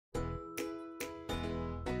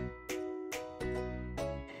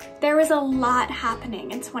There is a lot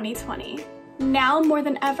happening in 2020. Now more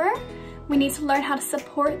than ever, we need to learn how to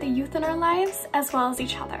support the youth in our lives as well as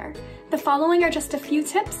each other. The following are just a few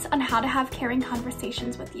tips on how to have caring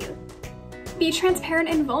conversations with youth. Be transparent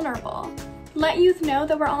and vulnerable. Let youth know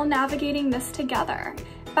that we're all navigating this together.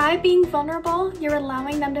 By being vulnerable, you're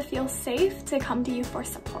allowing them to feel safe to come to you for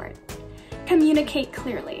support. Communicate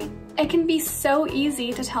clearly. It can be so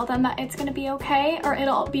easy to tell them that it's going to be okay or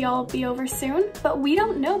it'll all be over soon, but we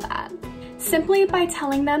don't know that. Simply by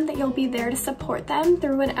telling them that you'll be there to support them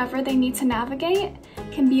through whatever they need to navigate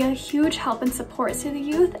can be a huge help and support to the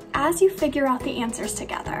youth as you figure out the answers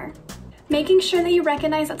together. Making sure that you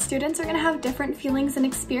recognize that students are going to have different feelings and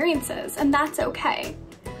experiences, and that's okay.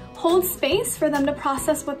 Hold space for them to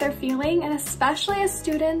process what they're feeling, and especially as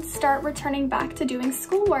students start returning back to doing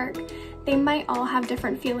schoolwork, they might all have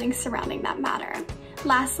different feelings surrounding that matter.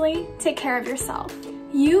 Lastly, take care of yourself.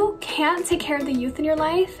 You can't take care of the youth in your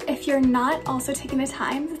life if you're not also taking the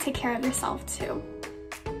time to take care of yourself too.